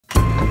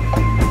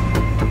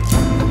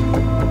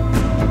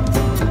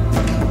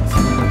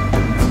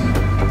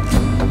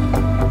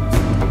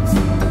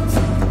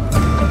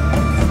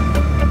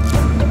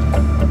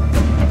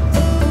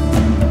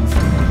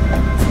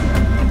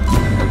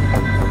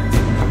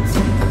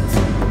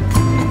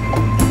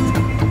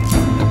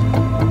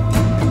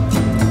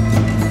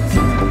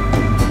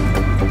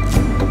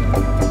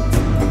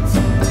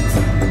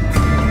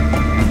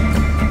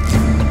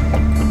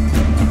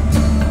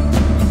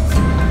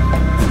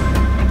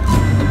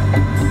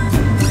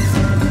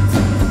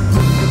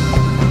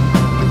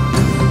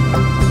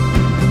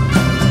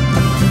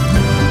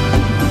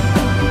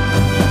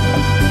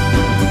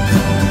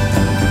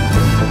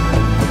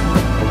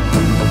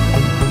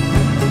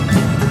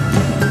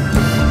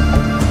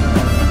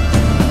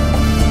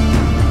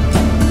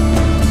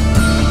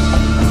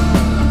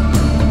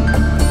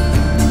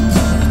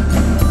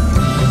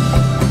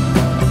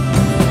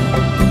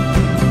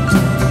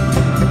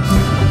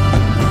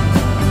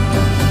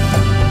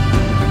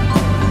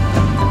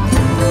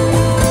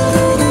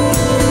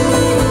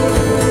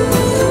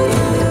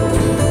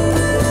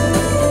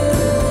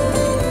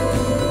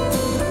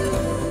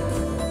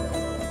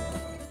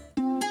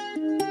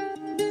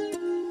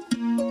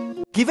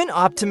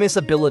Optimus'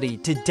 ability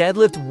to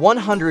deadlift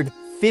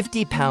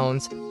 150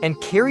 pounds and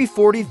carry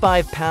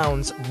 45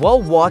 pounds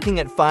while walking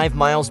at 5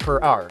 miles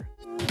per hour.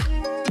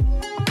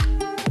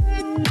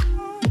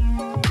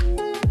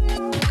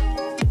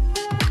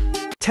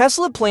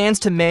 Tesla plans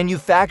to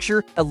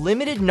manufacture a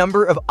limited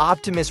number of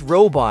Optimus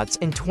robots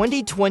in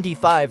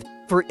 2025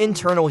 for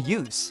internal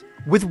use.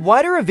 With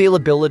wider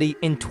availability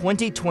in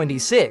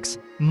 2026,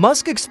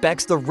 Musk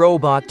expects the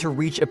robot to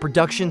reach a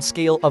production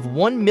scale of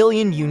 1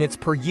 million units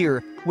per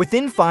year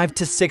within 5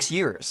 to 6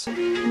 years.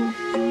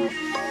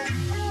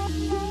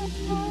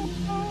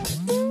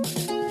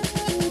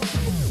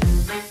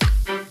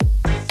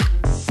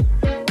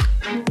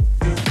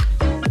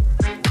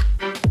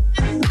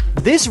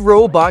 This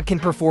robot can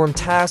perform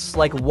tasks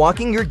like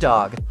walking your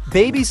dog,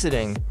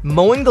 babysitting,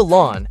 mowing the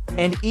lawn,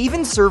 and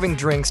even serving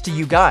drinks to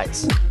you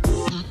guys.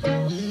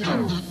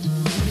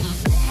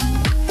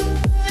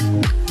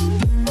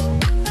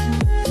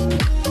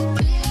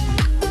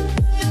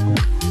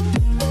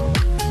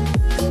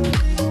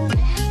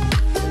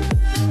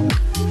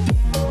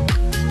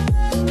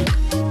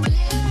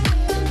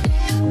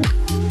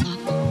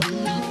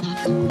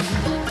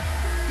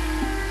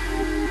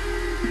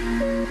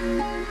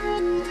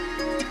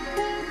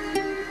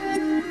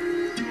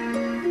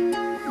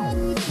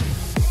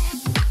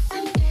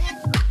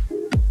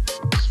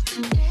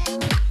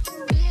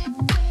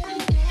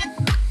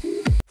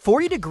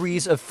 "40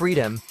 degrees of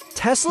freedom,"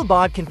 Tesla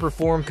Bot can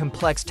perform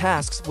complex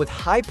tasks with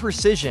high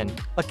precision,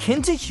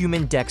 akin to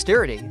human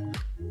dexterity.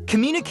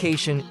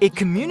 Communication: it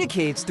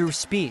communicates through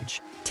speech,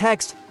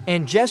 text,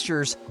 and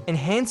gestures,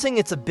 enhancing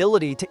its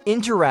ability to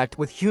interact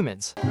with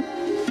humans.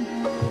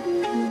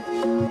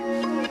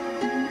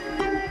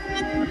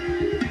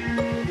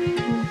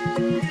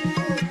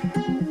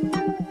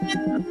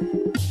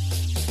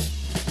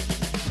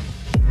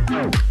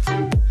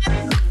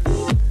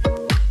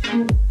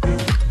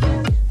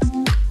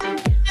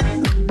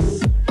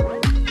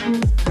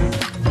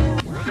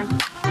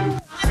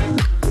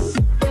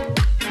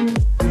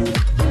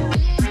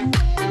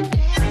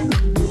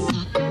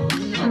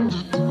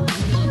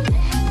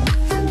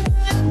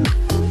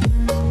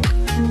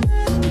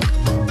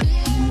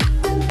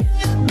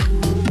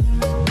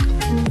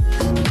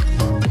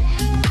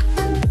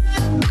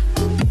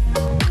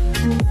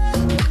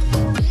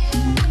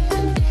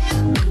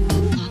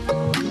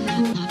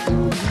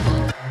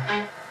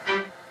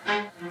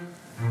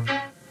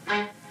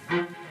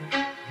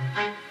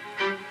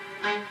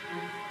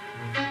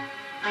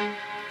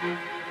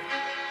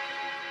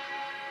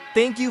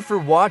 Thank you for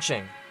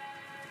watching.